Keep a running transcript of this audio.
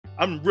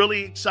I'm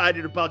really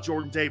excited about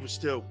Jordan Davis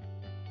too,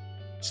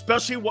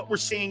 especially what we're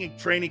seeing in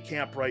training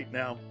camp right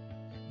now.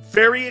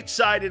 Very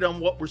excited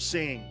on what we're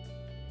seeing.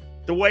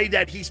 The way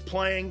that he's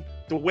playing,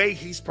 the way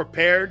he's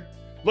prepared,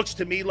 looks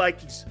to me like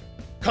he's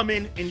come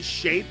in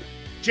shape.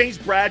 James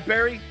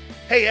Bradbury,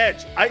 hey,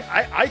 Edge,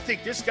 I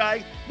think this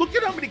guy, look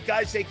at how many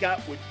guys they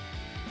got with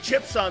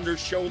chips on their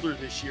shoulder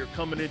this year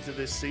coming into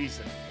this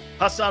season.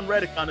 Hassan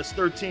Reddick on his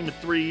third team in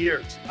 3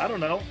 years. I don't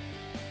know.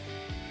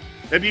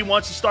 Maybe he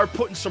wants to start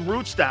putting some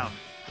roots down.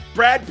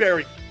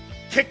 Bradbury,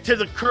 kicked to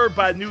the curb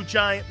by New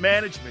Giant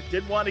management.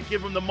 Didn't want to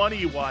give him the money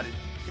he wanted,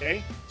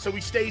 okay? So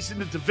he stays in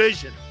the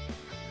division.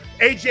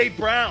 A.J.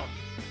 Brown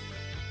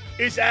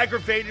is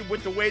aggravated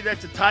with the way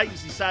that the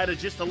Titans decided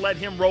just to let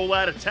him roll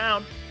out of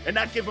town and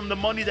not give him the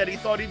money that he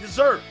thought he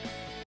deserved.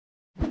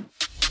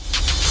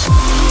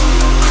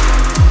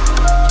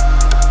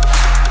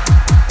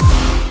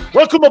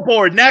 Welcome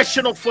aboard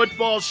National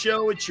Football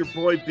Show. It's your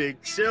boy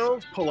Big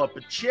Sills. Pull up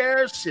a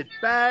chair, sit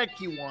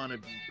back. You want to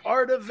be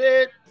part of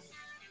it.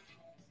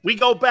 We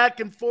go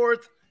back and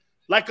forth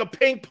like a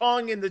ping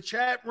pong in the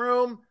chat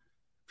room.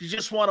 If you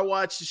just want to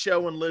watch the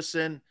show and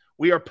listen,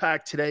 we are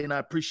packed today, and I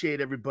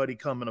appreciate everybody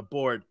coming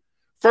aboard.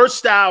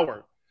 First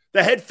hour,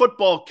 the head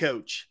football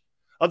coach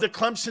of the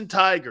Clemson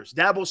Tigers,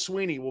 Dabo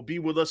Swinney, will be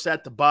with us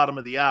at the bottom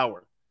of the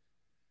hour.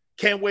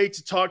 Can't wait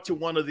to talk to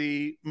one of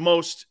the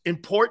most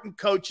important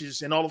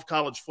coaches in all of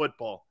college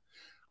football.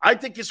 I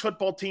think his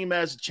football team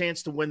has a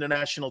chance to win the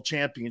national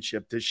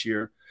championship this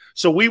year.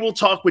 So we will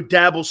talk with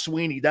Dabo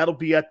Swinney. That'll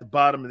be at the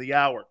bottom of the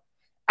hour.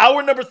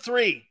 Hour number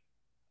 3,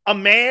 a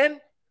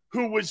man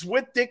who was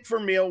with Dick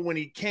Vermeil when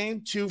he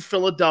came to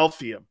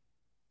Philadelphia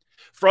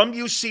from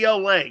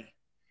UCLA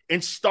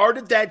and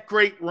started that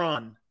great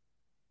run.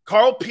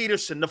 Carl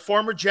Peterson, the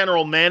former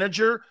general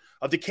manager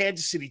of the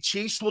Kansas City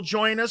Chiefs, will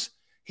join us.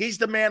 He's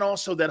the man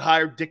also that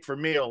hired Dick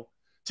Vermeil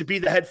to be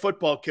the head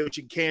football coach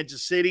in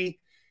Kansas City.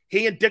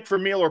 He and Dick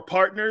Vermeil are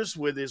partners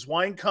with his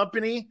wine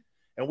company,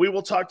 and we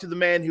will talk to the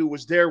man who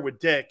was there with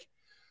Dick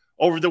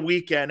over the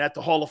weekend at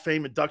the Hall of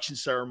Fame induction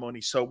ceremony.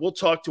 So we'll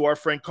talk to our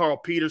friend Carl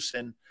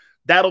Peterson.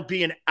 That'll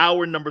be in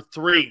hour number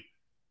 3.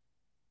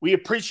 We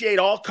appreciate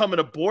all coming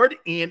aboard,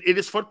 and it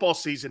is football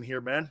season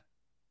here, man.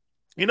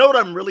 You know what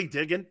I'm really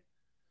digging?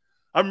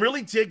 I'm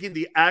really digging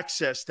the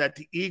access that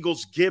the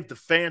Eagles give the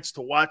fans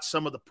to watch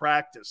some of the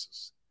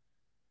practices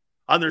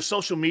on their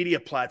social media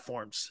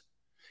platforms.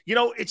 You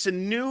know, it's a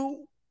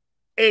new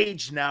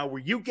age now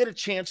where you get a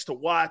chance to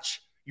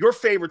watch your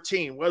favorite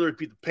team, whether it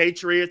be the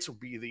Patriots or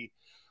be the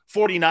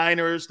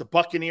 49ers, the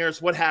Buccaneers,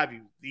 what have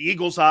you, the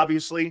Eagles,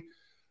 obviously.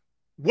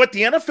 What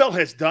the NFL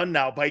has done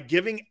now by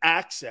giving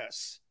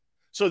access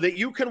so that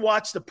you can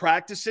watch the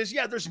practices,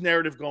 yeah, there's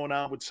narrative going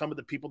on with some of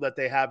the people that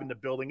they have in the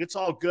building. It's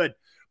all good.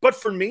 But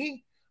for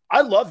me,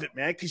 I love it,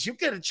 man, because you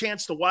get a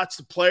chance to watch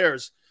the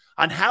players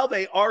on how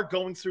they are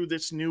going through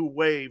this new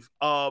wave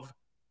of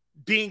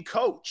being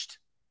coached.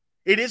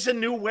 It is a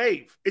new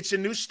wave. It's a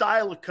new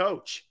style of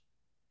coach.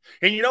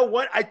 And you know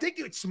what? I think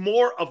it's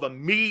more of a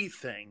me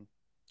thing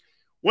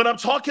when I'm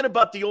talking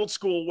about the old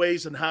school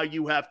ways and how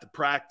you have to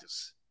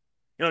practice.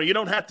 You know, you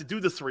don't have to do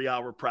the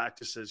 3-hour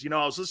practices. You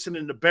know, I was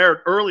listening to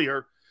Barrett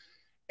earlier,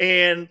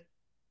 and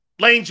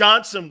Lane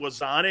Johnson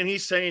was on, and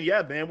he's saying,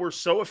 yeah, man, we're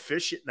so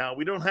efficient now.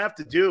 We don't have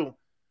to do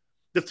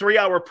the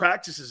 3-hour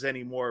practices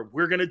anymore.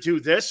 We're going to do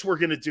this. We're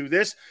going to do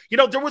this. You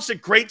know, there was a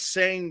great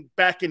saying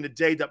back in the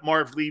day that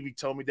Marv Levy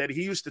told me that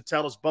he used to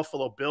tell us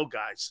Buffalo Bill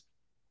guys.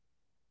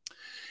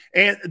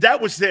 And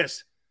that was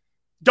this: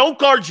 don't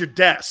guard your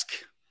desk.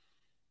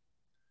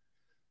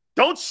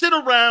 Don't sit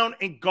around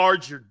and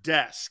guard your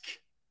desk.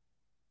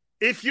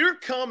 If you're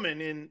coming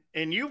in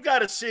and you've got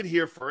to sit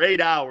here for 8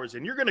 hours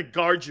and you're going to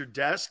guard your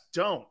desk,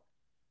 don't.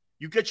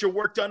 You get your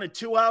work done in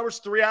 2 hours,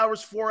 3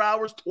 hours, 4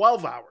 hours,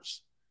 12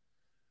 hours.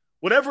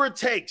 Whatever it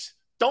takes.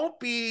 Don't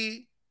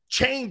be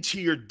chained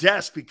to your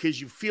desk because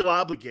you feel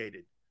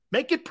obligated.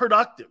 Make it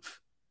productive.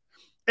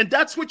 And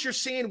that's what you're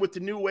seeing with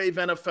the new wave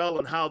NFL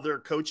and how they're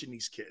coaching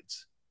these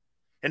kids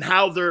and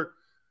how they're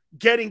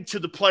getting to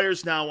the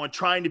players now on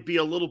trying to be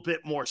a little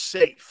bit more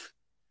safe.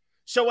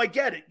 So I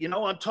get it. You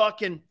know, I'm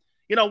talking,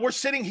 you know, we're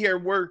sitting here,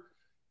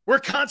 we're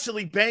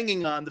constantly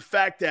banging on the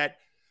fact that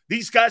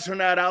these guys are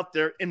not out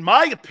there, in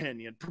my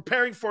opinion,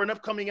 preparing for an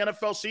upcoming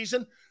NFL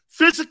season.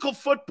 Physical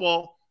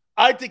football,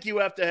 I think you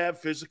have to have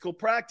physical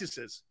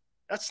practices.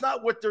 That's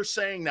not what they're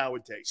saying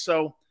nowadays.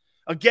 So,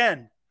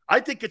 again, I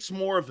think it's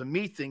more of a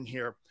me thing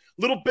here.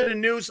 Little bit of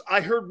news.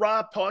 I heard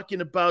Rob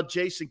talking about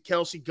Jason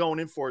Kelce going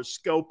in for a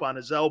scope on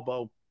his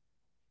elbow.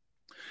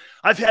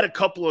 I've had a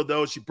couple of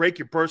those. You break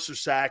your bursa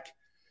sac,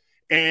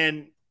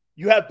 and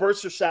you have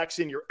bursa sacs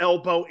in your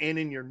elbow and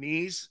in your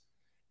knees,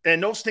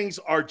 and those things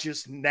are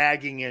just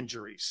nagging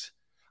injuries.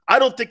 I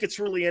don't think it's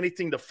really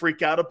anything to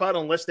freak out about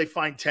unless they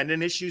find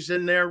tendon issues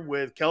in there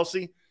with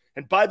Kelce.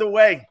 And by the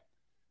way,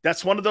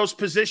 that's one of those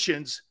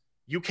positions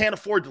you can't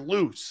afford to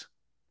lose.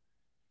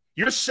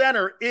 Your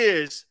center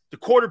is the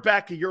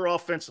quarterback of your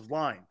offensive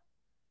line.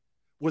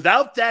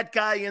 Without that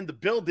guy in the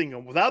building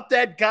and without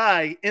that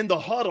guy in the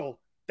huddle,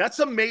 that's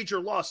a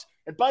major loss.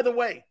 And by the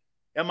way,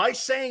 Am I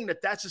saying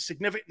that that's a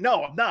significant?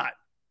 No, I'm not.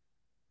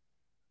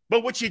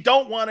 But what you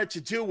don't want it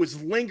to do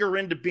is linger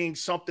into being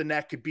something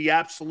that could be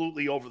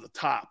absolutely over the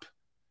top.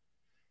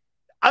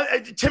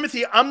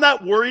 Timothy, I'm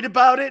not worried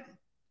about it.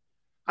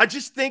 I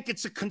just think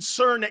it's a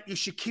concern that you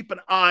should keep an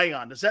eye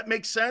on. Does that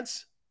make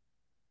sense?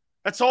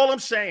 That's all I'm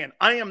saying.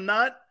 I am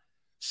not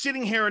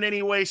sitting here in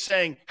any way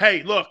saying,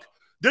 hey, look,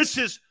 this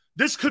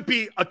could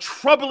be a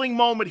troubling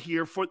moment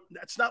here.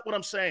 That's not what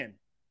I'm saying.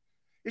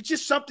 It's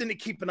just something to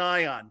keep an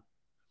eye on.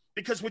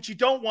 Because what you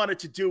don't want it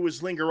to do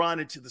is linger on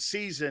into the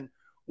season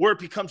where it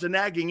becomes a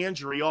nagging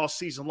injury all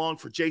season long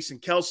for Jason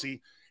Kelce,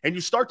 and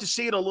you start to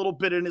see it a little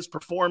bit in his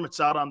performance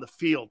out on the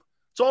field.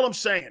 That's all I'm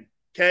saying,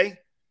 okay?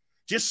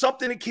 Just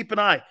something to keep an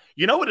eye.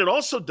 You know what it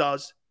also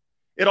does?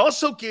 It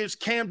also gives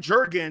Cam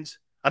Jurgens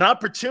an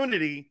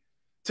opportunity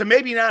to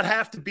maybe not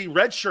have to be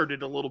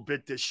redshirted a little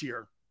bit this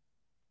year.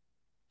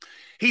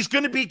 He's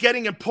going to be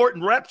getting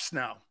important reps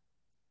now.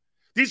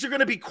 These are going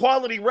to be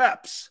quality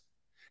reps.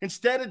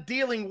 Instead of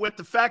dealing with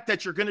the fact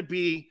that you're going to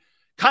be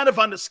kind of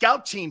on the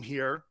scout team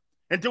here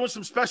and doing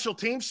some special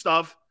team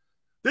stuff,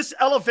 this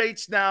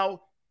elevates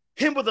now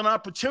him with an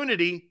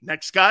opportunity,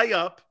 next guy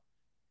up,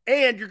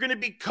 and you're going to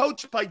be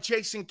coached by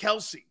Jason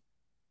Kelce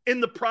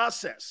in the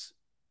process.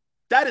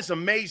 That is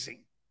amazing.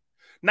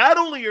 Not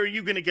only are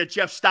you going to get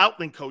Jeff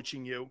Stoutland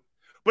coaching you,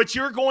 but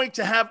you're going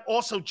to have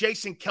also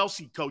Jason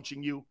Kelce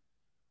coaching you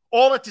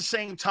all at the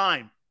same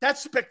time.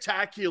 That's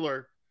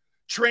spectacular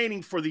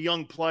training for the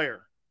young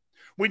player.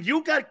 When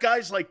you got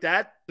guys like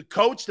that, the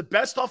coach, the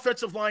best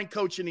offensive line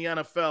coach in the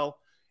NFL,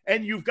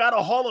 and you've got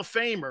a Hall of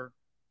Famer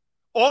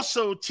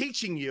also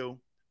teaching you,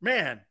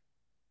 man,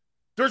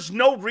 there's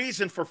no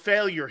reason for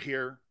failure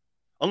here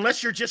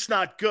unless you're just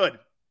not good.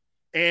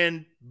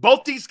 And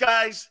both these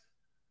guys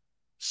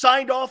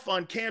signed off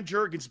on Cam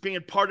Jurgens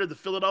being part of the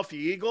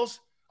Philadelphia Eagles.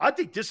 I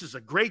think this is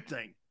a great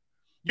thing.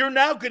 You're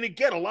now going to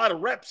get a lot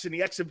of reps in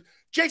the exhibition.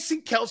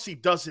 Jason Kelce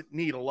doesn't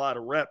need a lot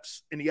of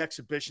reps in the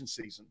exhibition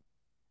season.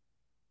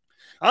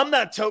 I'm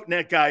not toting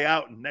that guy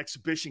out in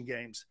exhibition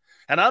games,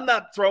 and I'm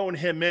not throwing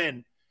him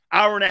in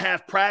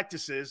hour-and-a-half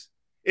practices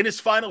in his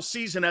final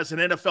season as an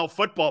NFL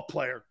football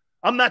player.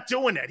 I'm not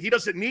doing that. He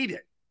doesn't need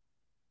it.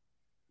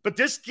 But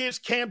this gives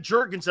Cam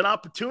Jurgens an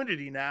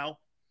opportunity now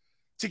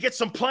to get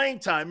some playing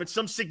time and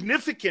some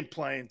significant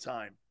playing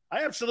time.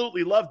 I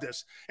absolutely love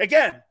this.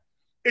 Again,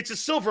 it's a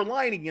silver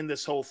lining in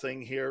this whole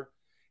thing here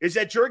is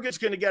that Jurgens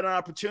going to get an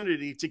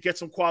opportunity to get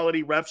some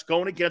quality reps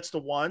going against the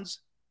ones.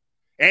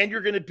 And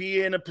you're going to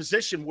be in a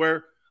position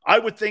where I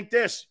would think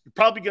this. You're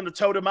probably going to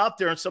tote him out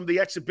there in some of the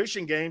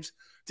exhibition games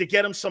to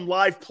get him some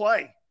live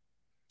play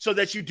so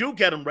that you do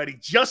get him ready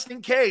just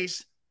in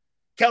case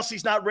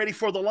Kelce's not ready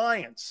for the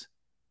Lions.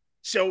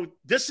 So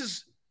this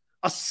is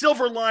a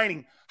silver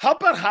lining. How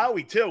about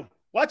Howie, too?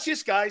 Watch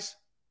this, guys.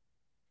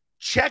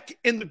 Check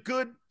in the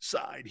good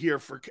side here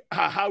for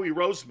Howie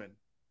Roseman.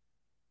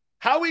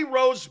 Howie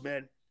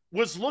Roseman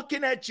was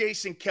looking at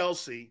Jason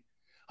Kelce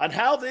on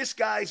how this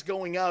guy's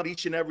going out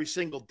each and every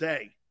single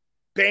day.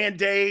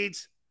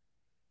 Band-Aids,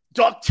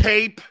 duct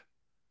tape,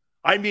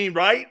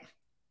 right?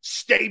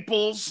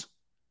 Staples.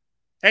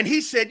 And he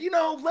said,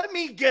 let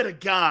me get a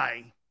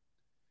guy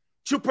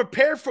to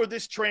prepare for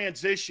this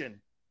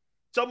transition.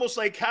 It's almost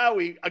like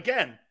Howie,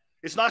 again,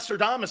 it's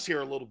Nostradamus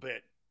here a little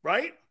bit,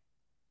 right?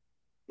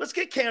 Let's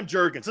get Cam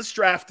Jurgens. Let's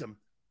draft him.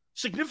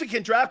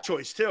 Significant draft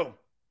choice, too.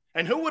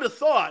 And who would have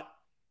thought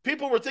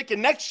people were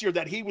thinking next year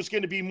that he was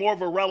going to be more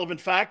of a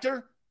relevant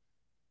factor?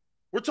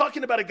 We're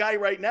talking about a guy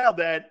right now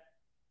that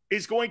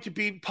is going to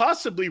be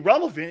possibly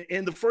relevant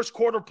in the first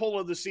quarter pull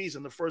of the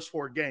season, the first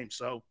 4 games.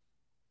 So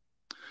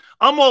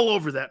I'm all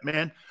over that,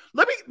 man.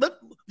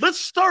 Let's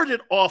start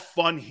it off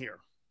fun here.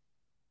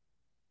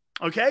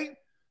 Okay?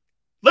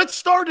 Let's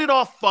start it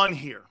off fun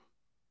here.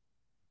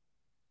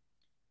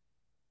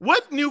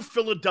 What new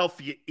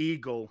Philadelphia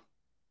Eagle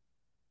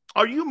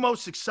are you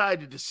most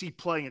excited to see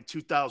play in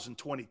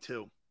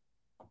 2022?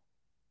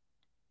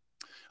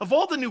 Of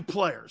all the new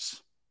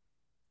players,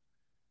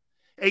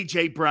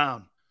 A.J.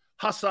 Brown,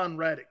 Hassan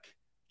Reddick,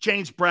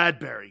 James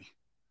Bradbury,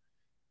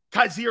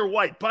 Kyzir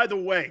White. By the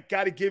way,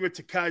 got to give it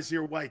to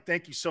Kyzir White.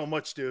 Thank you so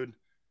much, dude.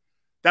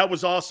 That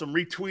was awesome.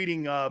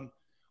 Retweeting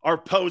our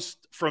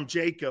post from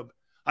JAKIB.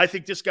 I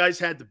think this guy's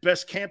had the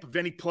best camp of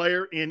any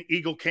player in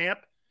Eagle camp,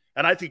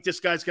 and I think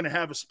this guy's going to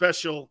have a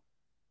special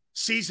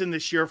season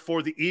this year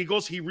for the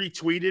Eagles. He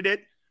retweeted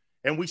it,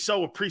 and we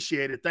so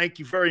appreciate it. Thank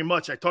you very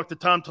much. I talked to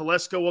Tom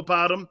Telesco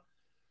about him.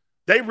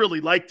 They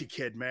really like the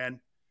kid, man.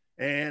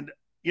 And,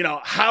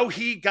 how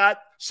he got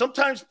 –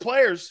 sometimes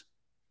players,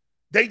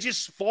 they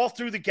just fall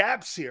through the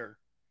gaps here.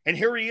 And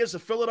here he is, a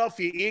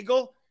Philadelphia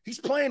Eagle. He's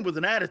playing with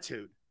an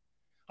attitude.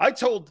 I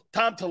told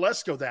Tom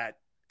Telesco that.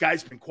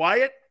 Guy's been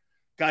quiet.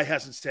 Guy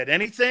hasn't said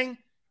anything.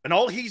 And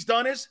all he's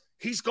done is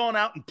he's gone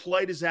out and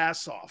played his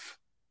ass off.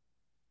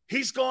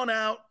 He's gone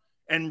out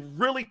and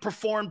really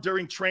performed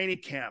during training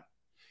camp.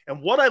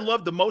 And what I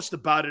love the most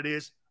about it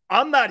is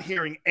I'm not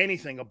hearing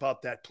anything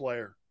about that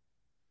player.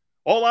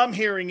 All I'm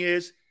hearing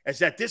is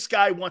that this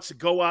guy wants to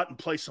go out and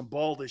play some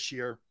ball this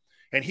year.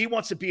 and he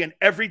wants to be an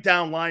every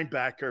down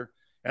linebacker,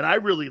 and I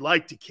really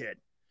like the kid.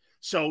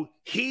 So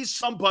he's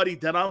somebody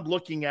that I'm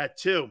looking at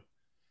too.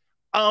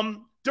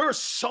 There are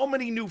so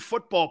many new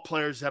football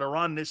players that are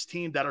on this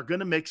team that are going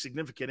to make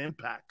significant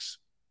impacts.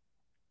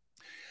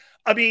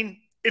 I mean,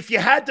 if you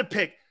had to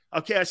pick,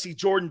 okay, I see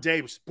Jordan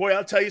Davis. Boy,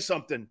 I'll tell you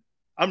something.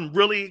 I'm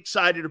really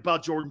excited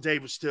about Jordan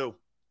Davis too,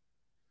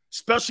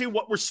 especially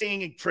what we're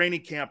seeing in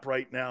training camp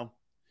right now.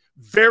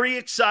 Very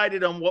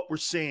excited on what we're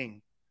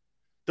seeing.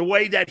 The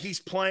way that he's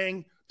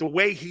playing, the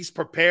way he's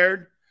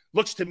prepared,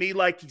 looks to me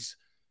like he's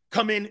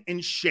come in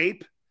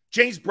shape.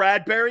 James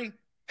Bradbury,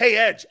 hey,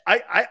 Edge,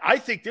 I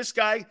think this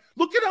guy,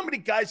 look at how many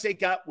guys they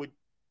got with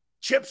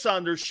chips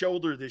on their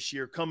shoulder this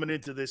year coming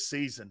into this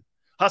season.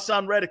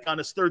 Hassan Reddick on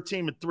his third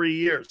team in 3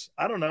 years.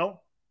 I don't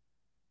know.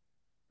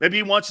 Maybe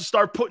he wants to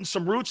start putting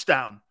some roots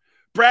down.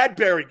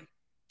 Bradbury,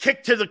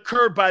 kicked to the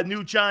curb by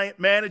New Giant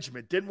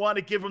management. Didn't want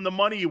to give him the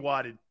money he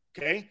wanted,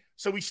 okay?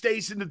 So he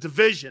stays in the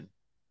division.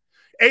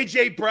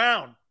 A.J.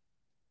 Brown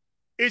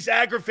is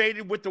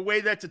aggravated with the way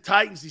that the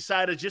Titans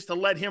decided just to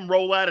let him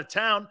roll out of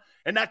town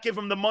and not give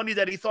him the money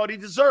that he thought he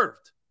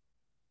deserved.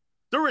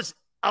 There is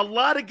a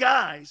lot of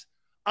guys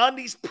on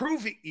these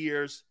prove-it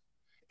years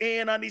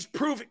and on these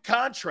prove-it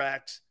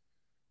contracts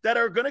that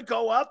are going to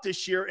go out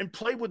this year and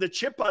play with a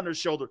chip on their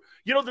shoulder.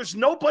 You know, there's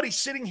nobody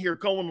sitting here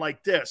going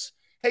like this.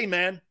 Hey,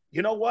 man,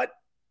 you know what?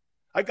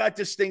 I got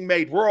this thing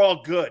made. We're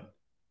all good.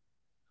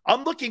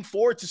 I'm looking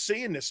forward to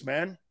seeing this,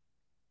 man.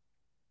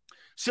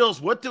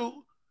 Sills, what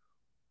do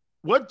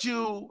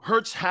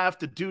Hurts have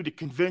to do to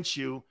convince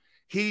you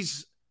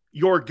he's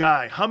your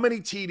guy? How many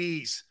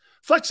TDs?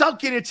 Flex, I'll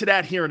get into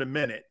that here in a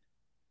minute.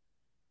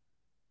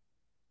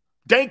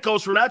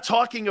 Dankos, we're not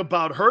talking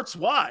about Hurts.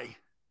 Why?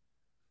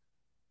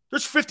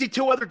 There's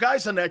 52 other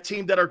guys on that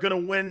team that are going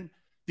to win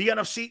the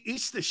NFC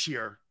East this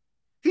year.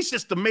 He's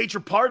just the major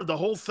part of the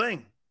whole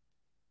thing.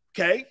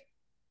 Okay?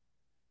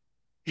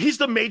 He's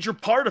the major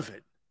part of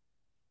it.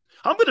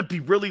 I'm going to be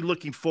really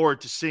looking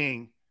forward to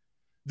seeing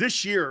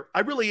this year.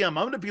 I really am.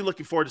 I'm going to be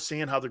looking forward to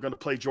seeing how they're going to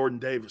play Jordan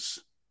Davis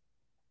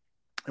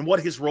and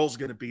what his role is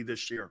going to be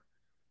this year.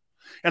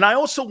 And I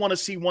also want to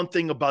see one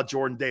thing about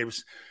Jordan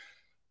Davis.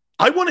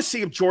 I want to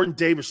see if Jordan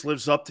Davis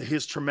lives up to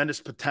his tremendous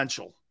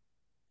potential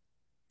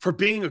for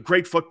being a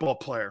great football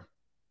player.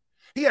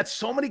 He had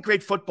so many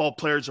great football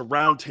players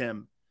around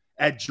him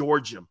at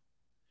Georgia.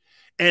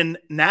 And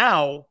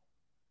now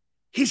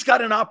he's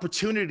got an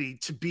opportunity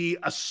to be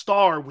a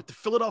star with the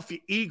Philadelphia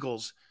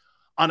Eagles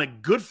on a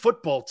good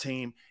football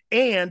team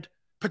and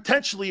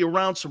potentially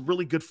around some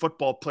really good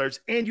football players.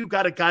 And you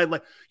got a guy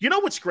like, you know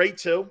what's great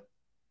too?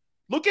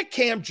 Look at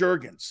Cam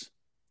Jurgens.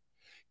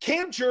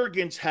 Cam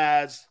Jurgens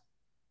has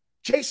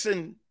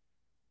Jason,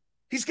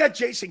 he's got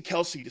Jason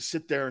Kelce to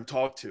sit there and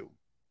talk to.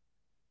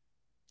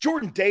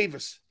 Jordan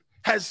Davis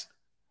has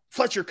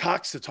Fletcher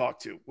Cox to talk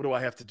to. What do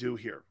I have to do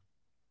here?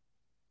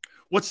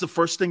 What's the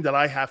first thing that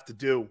I have to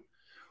do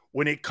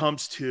when it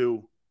comes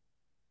to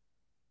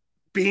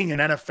being an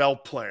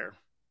NFL player?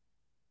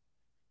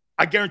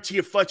 I guarantee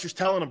you Fletcher's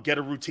telling him, get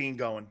a routine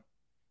going.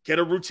 Get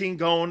a routine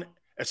going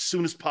as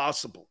soon as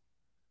possible.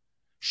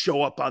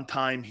 Show up on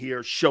time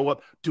here. Show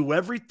up. Do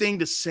everything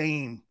the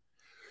same.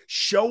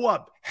 Show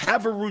up.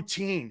 Have a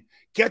routine.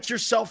 Get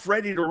yourself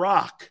ready to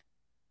rock.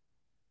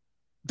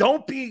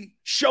 Don't be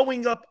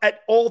showing up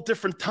at all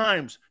different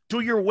times. Do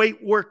your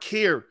weight work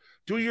here.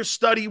 Do your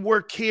study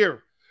work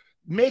here.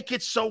 Make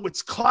it so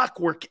it's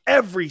clockwork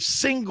every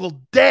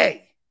single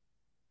day.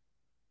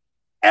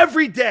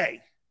 Every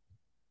day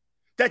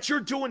that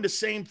you're doing the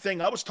same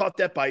thing. I was taught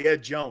that by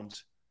Ed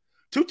Jones.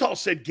 Tutal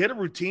said, get a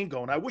routine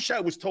going. I wish I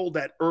was told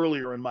that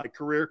earlier in my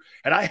career,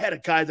 and I had a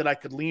guy that I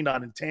could lean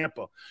on in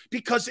Tampa,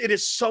 because it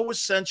is so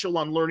essential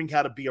on learning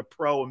how to be a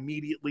pro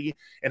immediately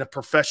in a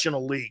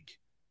professional league.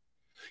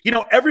 You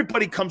know,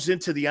 everybody comes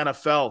into the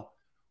NFL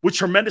with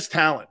tremendous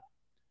talent,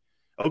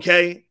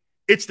 okay?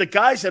 It's the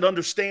guys that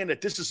understand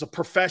that this is a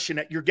profession,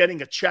 that you're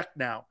getting a check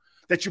now,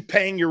 that you're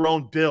paying your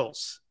own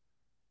bills.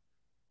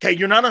 Okay,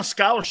 you're not on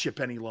scholarship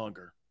any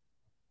longer.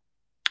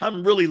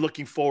 I'm really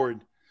looking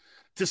forward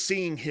to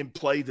seeing him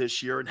play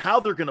this year and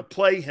how they're going to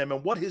play him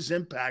and what his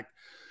impact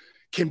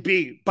can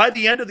be. By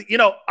the end of the, you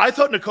know, I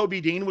thought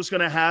Nakobe Dean was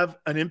going to have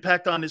an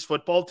impact on his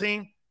football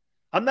team.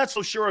 I'm not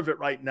so sure of it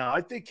right now.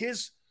 I think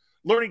his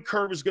learning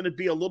curve is going to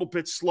be a little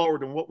bit slower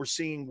than what we're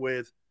seeing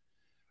with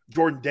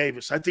Jordan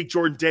Davis. I think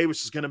Jordan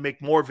Davis is going to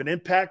make more of an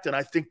impact, and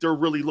I think they're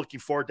really looking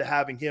forward to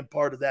having him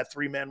part of that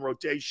three-man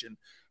rotation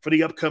for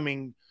the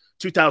upcoming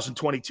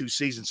 2022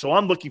 season. So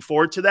I'm looking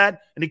forward to that.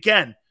 And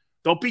again,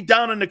 don't be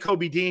down on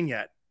Nakobe Dean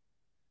yet.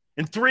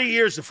 In 3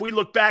 years, if we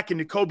look back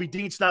and Nakobe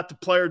Dean's not the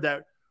player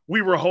that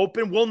we were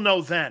hoping, we'll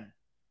know then.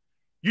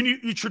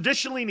 You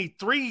traditionally need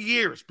 3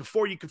 years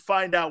before you can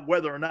find out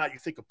whether or not you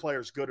think a player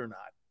is good or not.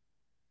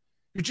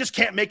 You just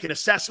can't make an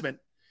assessment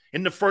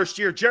in the first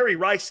year. Jerry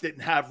Rice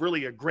didn't have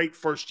really a great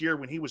first year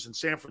when he was in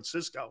San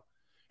Francisco.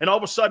 And all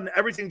of a sudden,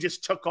 everything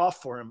just took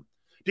off for him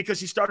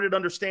because he started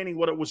understanding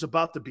what it was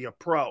about to be a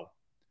pro.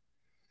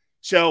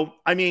 So,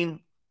 I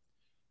mean,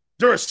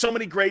 there are so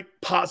many great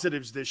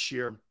positives this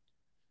year.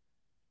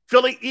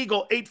 Philly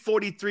Eagle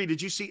 843.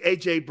 Did you see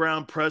A.J.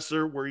 Brown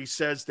presser where he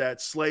says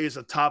that Slay is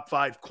a top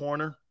 5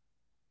 corner?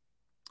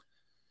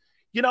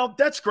 You know,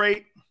 that's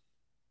great.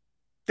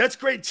 That's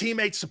great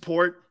teammate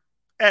support.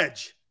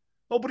 Edge.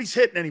 Nobody's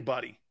hitting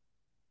anybody.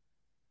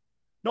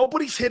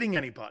 Nobody's hitting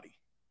anybody.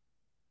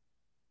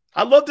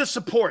 I love the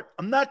support.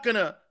 I'm not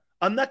gonna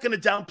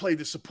downplay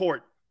the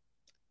support.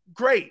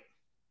 Great.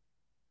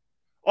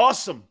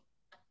 Awesome.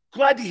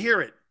 Glad to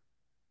hear it.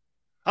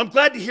 I'm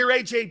glad to hear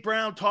A.J.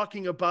 Brown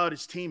talking about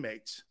his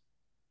teammates.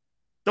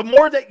 The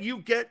more that you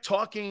get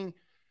talking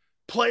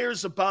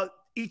players about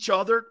each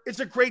other,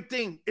 it's a great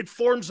thing. It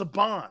forms a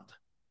bond.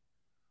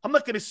 I'm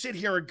not going to sit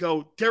here and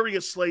go,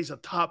 Darius Slay's a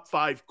top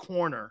 5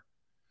 corner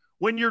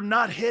when you're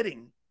not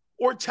hitting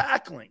or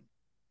tackling.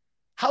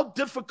 How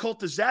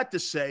difficult is that to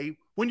say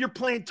when you're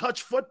playing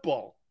touch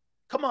football?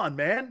 Come on,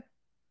 man.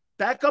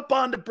 Back up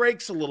on the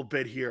brakes a little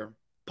bit here.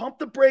 Pump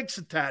the brakes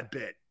a tad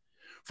bit.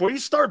 Before you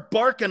start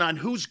barking on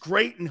who's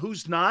great and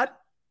who's not,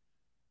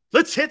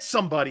 let's hit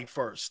somebody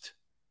first.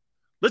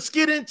 Let's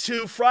get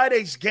into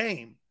Friday's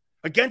game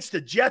against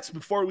the Jets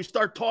before we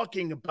start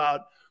talking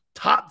about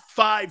top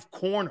 5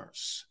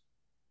 corners.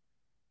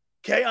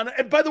 Okay?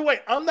 And by the way,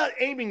 I'm not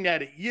aiming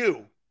that at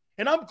you.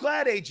 And I'm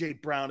glad A.J.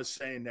 Brown is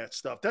saying that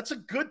stuff. That's a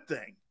good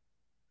thing.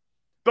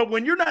 But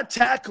when you're not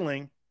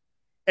tackling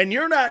and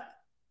you're not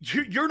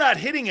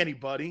hitting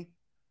anybody,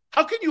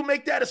 how can you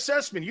make that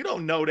assessment? You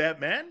don't know that,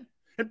 man.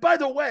 And by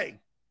the way,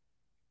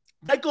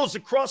 that goes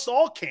across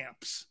all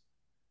camps.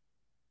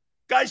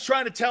 Guys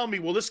trying to tell me,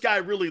 well, this guy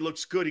really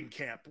looks good in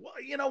camp.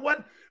 Well, you know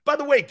what? By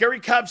the way, Gary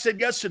Cobb said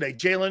yesterday,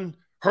 Jalen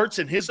Hurts,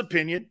 in his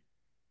opinion,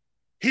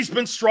 he's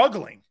been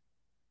struggling.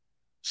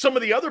 Some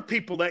of the other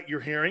people that you're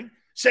hearing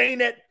saying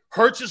that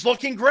Hurts is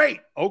looking great.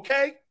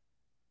 Okay.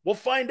 We'll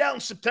find out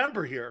in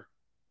September here.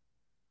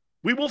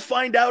 We will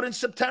find out in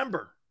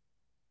September.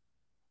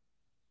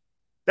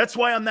 That's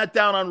why I'm not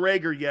down on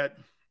Reagor yet.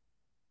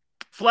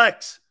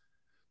 Flex,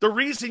 the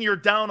reason you're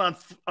down on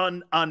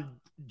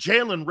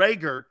Jalen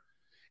Reagor,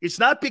 it's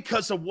not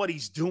because of what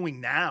he's doing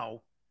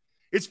now.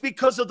 It's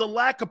because of the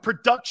lack of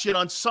production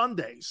on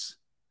Sundays.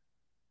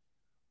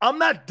 I'm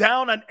not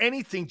down on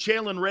anything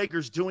Jalen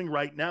Reagor's doing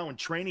right now in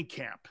training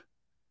camp.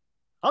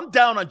 I'm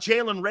down on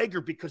Jalen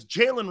Reagor because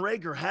Jalen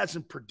Reagor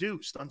hasn't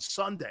produced on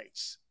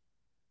Sundays.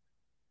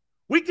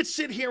 We could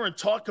sit here and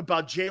talk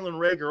about Jalen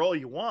Reagor all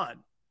you want.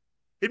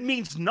 It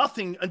means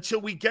nothing until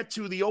we get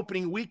to the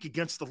opening week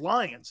against the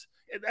Lions.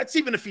 That's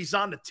even if he's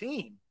on the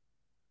team.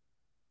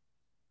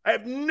 I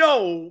have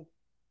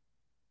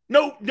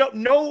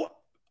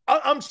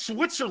I'm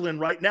Switzerland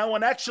right now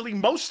on actually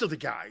most of the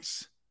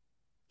guys.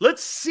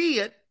 Let's see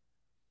it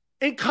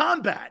in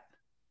combat.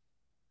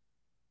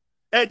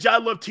 Edge, I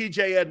love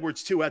TJ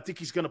Edwards too. I think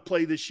he's going to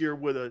play this year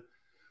with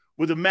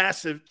a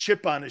massive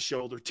chip on his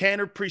shoulder.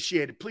 Tanner,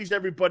 appreciate it. Please,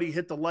 everybody,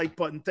 hit the like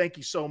button. Thank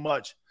you so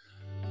much.